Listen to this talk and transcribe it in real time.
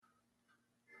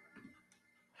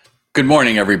Good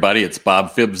morning, everybody. It's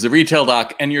Bob Phibbs, the Retail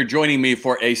Doc, and you're joining me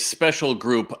for a special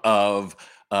group of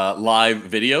live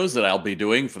videos that I'll be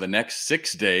doing for the next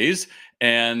 6 days.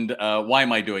 And why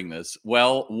am I doing this?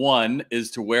 Well, one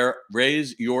is to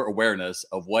raise your awareness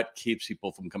of what keeps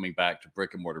people from coming back to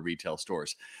brick and mortar retail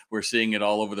stores. We're seeing it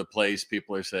all over the place.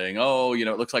 People are saying, "Oh,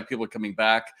 it looks like people are coming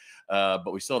back,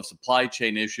 but we still have supply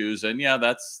chain issues." And yeah,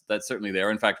 that's certainly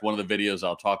there. In fact, one of the videos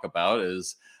I'll talk about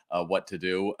is what to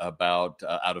do about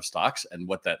out of stocks and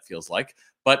what that feels like.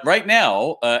 But right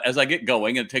now, as I get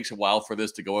going, and it takes a while for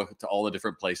this to go to all the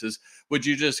different places, would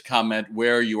you just comment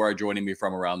where you are joining me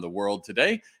from around the world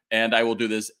today? And I will do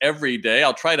this every day.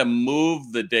 I'll try to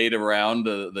move the date around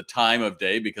the time of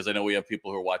day because I know we have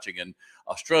people who are watching in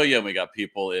Australia and we got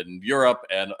people in Europe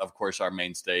and, of course, our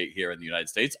mainstay here in the United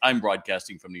States. I'm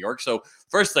broadcasting from New York. So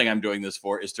first thing I'm doing this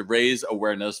for is to raise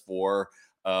awareness for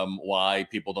why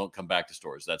people don't come back to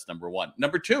stores. That's number one.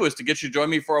 Number two is to get you to join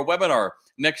me for a webinar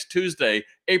next Tuesday,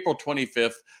 April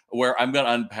 25th, where I'm going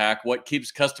to unpack what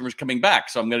keeps customers coming back.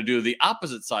 So I'm going to do the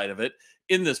opposite side of it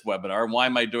in this webinar. And why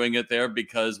am I doing it there?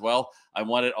 Because, well, I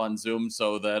want it on Zoom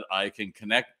so that I can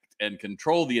connect and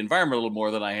control the environment a little more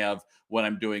than I have when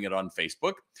I'm doing it on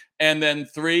Facebook. And then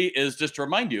three is just to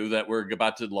remind you that we're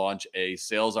about to launch a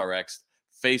SalesRx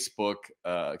SalesRx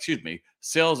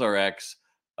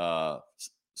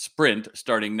sprint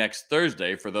starting next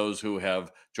Thursday for those who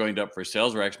have joined up for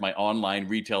SalesRx, my online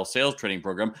retail sales training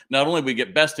program. Not only we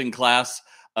get best in class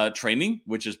training,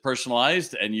 which is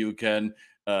personalized and you can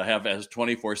have as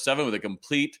 24/7 with a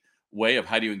complete way of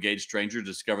how do you engage strangers,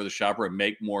 discover the shopper, and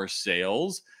make more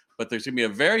sales. But there's going to be a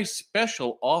very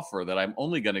special offer that I'm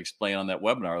only going to explain on that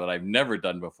webinar that I've never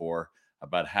done before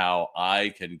about how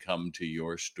I can come to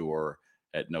your store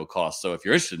at no cost. So if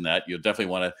you're interested in that, you'll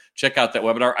definitely want to check out that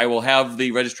webinar. I will have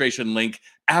the registration link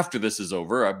after this is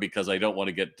over because I don't want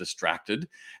to get distracted.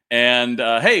 And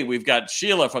hey, we've got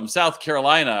Sheila from South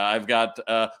Carolina. I've got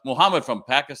Muhammad from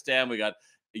Pakistan. We got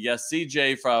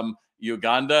CJ from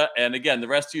Uganda. And again, the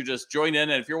rest of you just join in.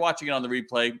 And if you're watching it on the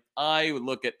replay, I would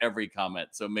look at every comment.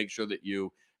 So make sure that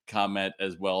you comment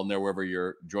as well and there wherever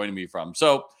you're joining me from.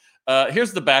 So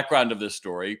here's the background of this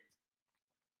story.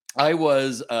 I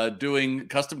was doing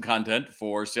custom content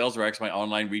for SalesRx, my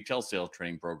online retail sales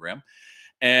training program.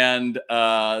 And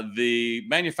the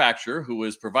manufacturer who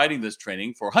was providing this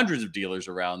training for hundreds of dealers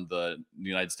around the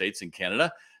United States and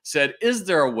Canada said, is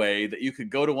there a way that you could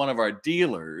go to one of our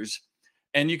dealers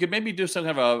and you could maybe do some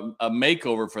kind of a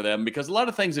makeover for them? Because a lot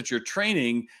of things that you're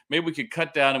training, maybe we could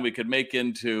cut down and we could make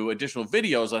into additional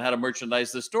videos on how to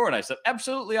merchandise the store. And I said,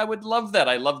 absolutely, I would love that.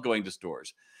 I love going to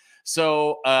stores.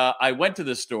 So I went to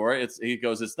the store. He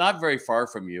goes, it's not very far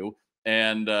from you.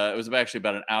 And it was actually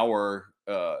about an hour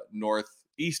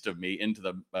northeast of me into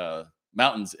the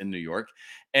mountains in New York.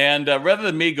 And rather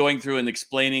than me going through and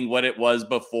explaining what it was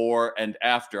before and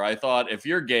after, I thought, if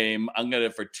you're game, I'm going to,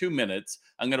 for 2 minutes,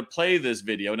 I'm going to play this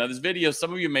video. Now, this video,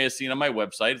 some of you may have seen on my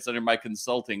website. It's under my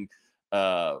consulting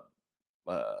tab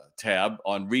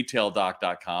on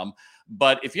retaildoc.com.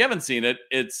 But if you haven't seen it,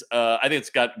 I think it's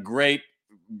got great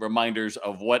reminders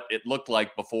of what it looked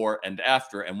like before and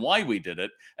after and why we did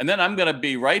it. And then I'm going to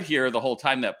be right here the whole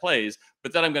time that plays,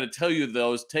 but then I'm going to tell you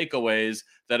those takeaways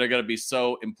that are going to be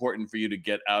so important for you to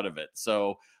get out of it.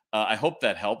 So I hope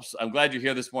that helps. I'm glad you're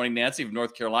here this morning, Nancy from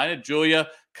North Carolina. Julia,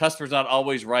 customers not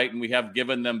always right, and we have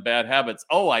given them bad habits.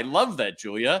 Oh, I love that,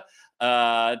 Julia.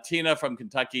 Tina from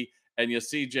Kentucky, and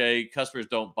CJ, customers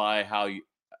don't buy how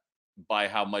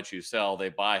much you sell, they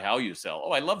buy how you sell.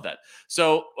 Oh, I love that.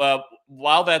 So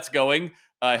while that's going,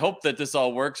 I hope that this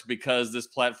all works because this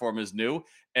platform is new.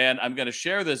 And I'm going to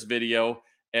share this video.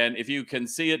 And if you can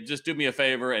see it, just do me a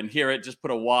favor and hear it. Just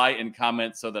put a Y in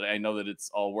comment so that I know that it's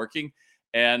all working.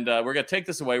 And we're going to take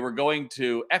this away. We're going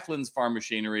to Eklund's Farm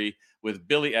Machinery with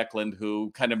Billy Eklund,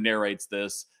 who kind of narrates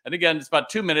this. And again, it's about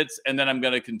 2 minutes, and then I'm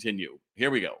going to continue. Here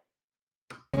we go.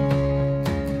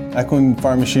 Eklund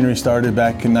Farm Machinery started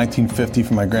back in 1950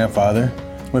 from my grandfather.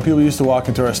 When people used to walk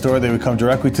into our store, they would come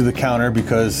directly to the counter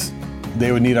because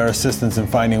they would need our assistance in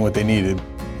finding what they needed.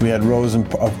 We had rows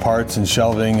of parts and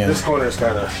shelving. And this corner is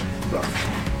kind of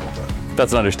rough.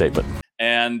 That's an understatement.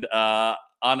 And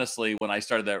honestly, when I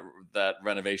started that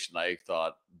renovation, I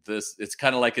thought it's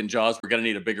kind of like in Jaws, we're going to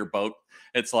need a bigger boat.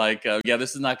 It's like,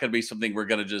 this is not going to be something we're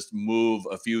going to just move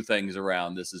a few things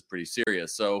around. This is pretty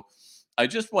serious. So I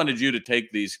just wanted you to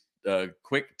take these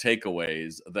quick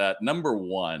takeaways that, number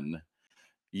one,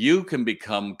 you can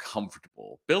become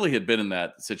comfortable. Billy had been in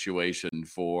that situation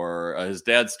for his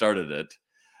dad started it.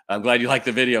 I'm glad you like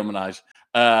the video, Minaj.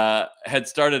 Had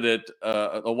started it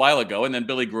a while ago, and then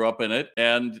Billy grew up in it,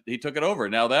 and he took it over.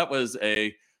 Now, that was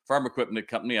farm equipment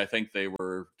company. I think they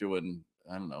were doing,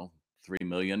 I don't know, 3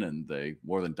 million, and they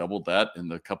more than doubled that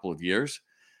in a couple of years.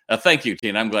 Thank you,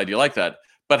 Tina. I'm glad you like that.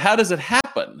 But how does it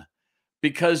happen?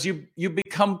 Because you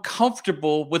become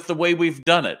comfortable with the way we've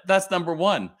done it. That's number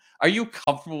one. Are you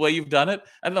comfortable the way you've done it?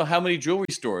 I don't know how many jewelry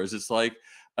stores. It's like,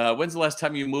 when's the last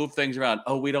time you moved things around?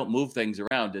 Oh, we don't move things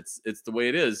around. It's the way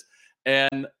it is.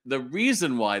 And the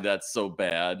reason why that's so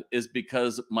bad is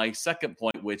because my second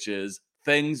point, which is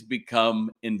things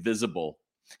become invisible.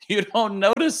 You don't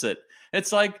notice it.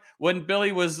 It's like when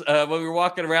Billy was, when we were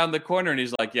walking around the corner and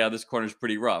he's like, yeah, this corner's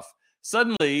pretty rough.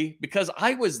 Suddenly, because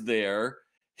I was there,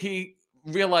 he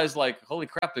realized, like, holy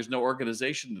crap, there's no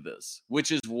organization to this,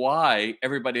 which is why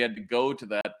everybody had to go to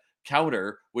that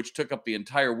counter, which took up the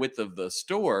entire width of the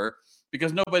store,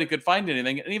 because nobody could find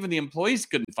anything, and even the employees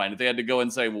couldn't find it. They had to go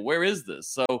and say, well, where is this?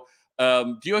 So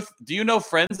do you know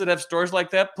friends that have stores like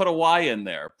that? Put a Y in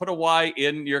there. Put a Y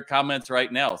in your comments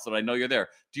right now so that I know you're there.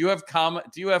 Do you have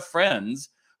friends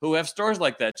who have stores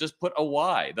like that? Just put a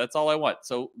Y. That's all I want.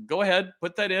 So go ahead,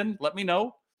 put that in. Let me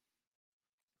know.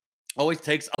 Always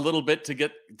takes a little bit to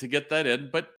get that in,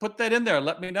 but put that in there and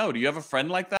let me know. Do you have a friend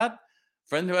like that?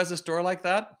 Friend who has a store like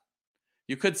that?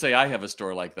 You could say I have a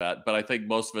store like that, but I think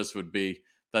most of us would be,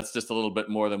 that's just a little bit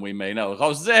more than we may know.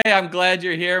 Jose, I'm glad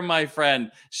you're here, my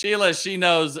friend. Sheila, she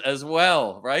knows as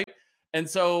well, right? And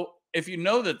so if you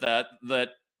know that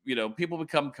people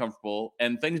become comfortable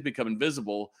and things become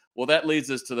invisible, well, that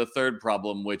leads us to the third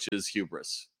problem, which is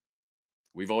hubris.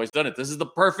 We've always done it. This is the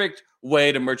perfect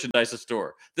way to merchandise a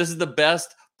store. This is the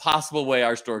best possible way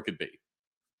our store could be.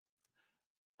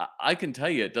 I can tell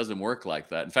you it doesn't work like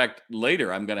that. In fact,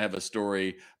 later I'm going to have a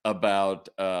story about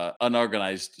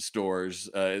unorganized stores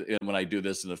when I do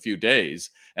this in a few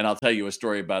days. And I'll tell you a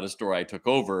story about a store I took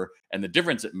over and the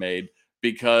difference it made,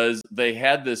 because they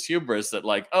had this hubris that,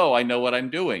 like, oh, I know what I'm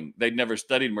doing. They'd never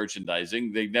studied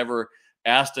merchandising. They never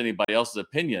asked anybody else's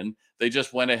opinion. They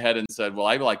just went ahead and said, well,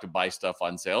 I like to buy stuff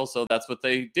on sale. So that's what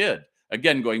they did.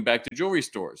 Again, going back to jewelry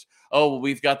stores. Oh, well,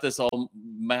 we've got this all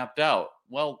mapped out.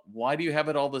 Well, why do you have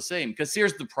it all the same? Because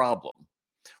here's the problem.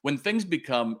 When things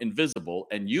become invisible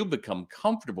and you become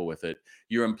comfortable with it,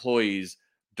 your employees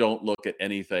don't look at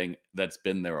anything that's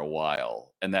been there a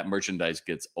while, and that merchandise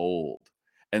gets old.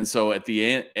 And so at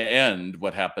the end,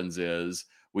 what happens is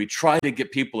we try to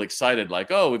get people excited,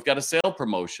 like, oh, we've got a sale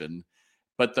promotion,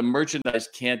 but the merchandise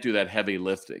can't do that heavy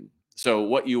lifting. So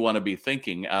what you want to be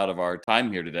thinking out of our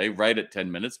time here today, right at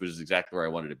 10 minutes, which is exactly where I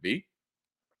wanted to be.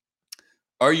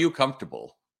 Are you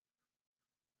comfortable?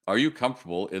 Are you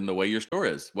comfortable in the way your store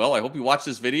is? Well, I hope you watch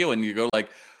this video and you go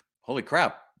like, holy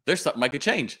crap, there's something I could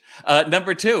change.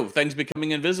 Number two, things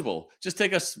becoming invisible. Just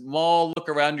take a small look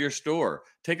around your store.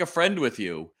 Take a friend with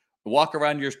you. Walk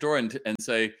around your store and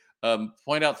say,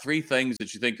 point out 3 things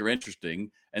that you think are interesting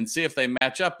and see if they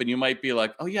match up. And you might be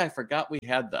like, oh yeah, I forgot we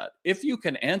had that. If you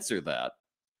can answer that,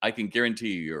 I can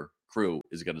guarantee you your crew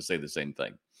is going to say the same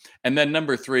thing. And then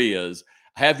number 3 is,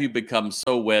 have you become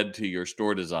so wed to your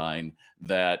store design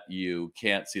that you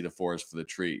can't see the forest for the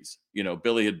trees? You know,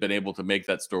 Billy had been able to make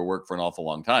that store work for an awful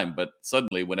long time, but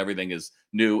suddenly when everything is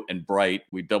new and bright,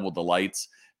 we doubled the lights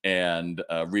and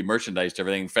re-merchandised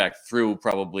everything. In fact, threw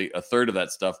probably a third of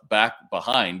that stuff back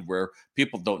behind where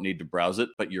people don't need to browse it,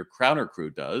 but your counter crew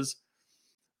does.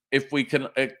 If we can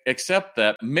accept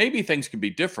that, maybe things can be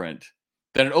different,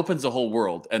 then it opens the whole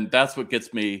world. And that's what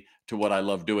gets me to what I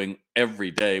love doing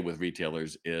every day with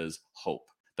retailers is hope.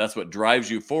 That's what drives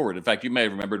you forward. In fact, you may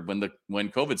have remembered when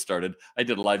COVID started, I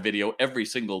did a live video every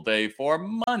single day for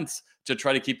months to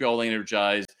try to keep you all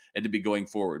energized and to be going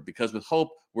forward. Because with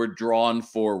hope, we're drawn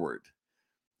forward.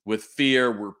 With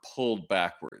fear, we're pulled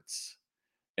backwards.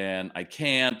 And I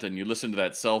can't, and you listen to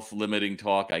that self-limiting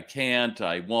talk, I can't,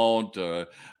 I won't,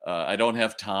 I don't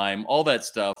have time. All that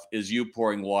stuff is you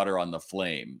pouring water on the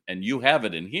flame. And you have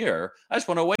it in here. I just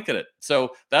want to awaken it.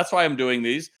 So that's why I'm doing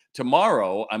these.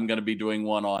 Tomorrow, I'm going to be doing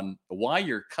one on why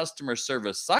your customer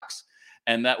service sucks.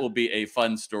 And that will be a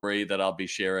fun story that I'll be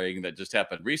sharing that just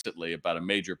happened recently about a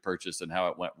major purchase and how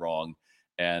it went wrong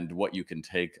and what you can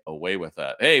take away with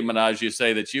that. Hey, Manaj, you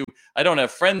say that I don't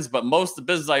have friends, but most of the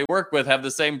business I work with have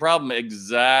the same problem.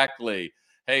 Exactly.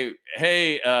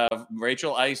 Hey,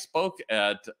 Rachel, I spoke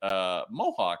at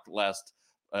Mohawk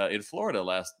in Florida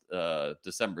last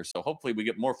December. So hopefully we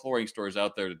get more flooring stores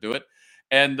out there to do it.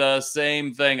 And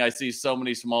same thing. I see so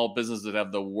many small businesses that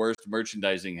have the worst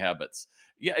merchandising habits.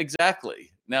 Yeah,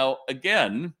 exactly. Now,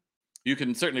 again, you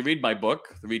can certainly read my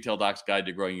book, The Retail Doc's Guide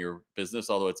to Growing Your Business,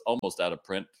 although it's almost out of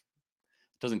print.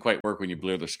 doesn't quite work when you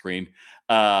blur the screen,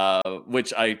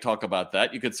 which I talk about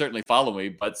that. You could certainly follow me,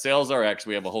 but SalesRx,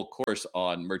 we have a whole course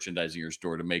on merchandising your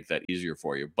store to make that easier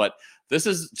for you. But this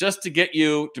is just to get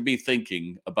you to be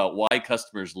thinking about why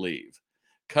customers leave.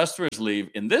 Customers leave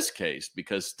in this case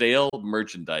because stale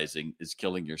merchandising is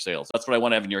killing your sales. That's what I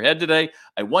want to have in your head today.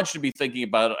 I want you to be thinking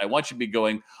about it. I want you to be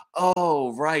going,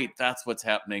 oh, right, that's what's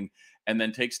happening, and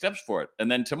then take steps for it. And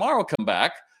then tomorrow come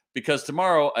back, because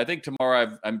tomorrow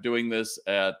I'm doing this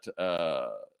at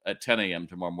 10 a.m.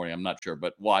 tomorrow morning. I'm not sure,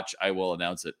 but watch, I will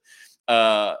announce it.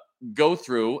 Go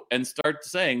through and start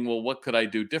saying, well, what could I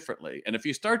do differently? And if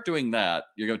you start doing that,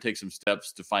 you're going to take some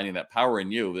steps to finding that power in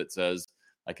you that says,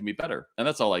 I can be better. And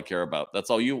that's all I care about.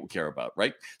 That's all you care about,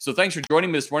 right? So thanks for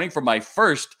joining me this morning for my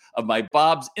first of my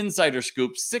Bob's Insider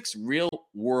Scoop, 6 real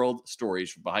world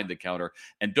stories from behind the counter.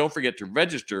 And don't forget to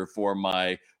register for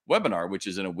my webinar, which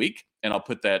is in a week, and I'll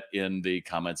put that in the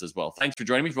comments as well. Thanks for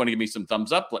joining me. If you want to give me some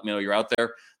thumbs up, let me know you're out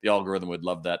there. The algorithm would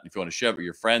love that. If you want to share it with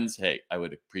your friends, hey, I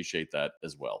would appreciate that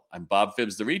as well. I'm Bob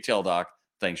Phibbs, the Retail Doc.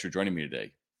 Thanks for joining me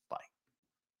today.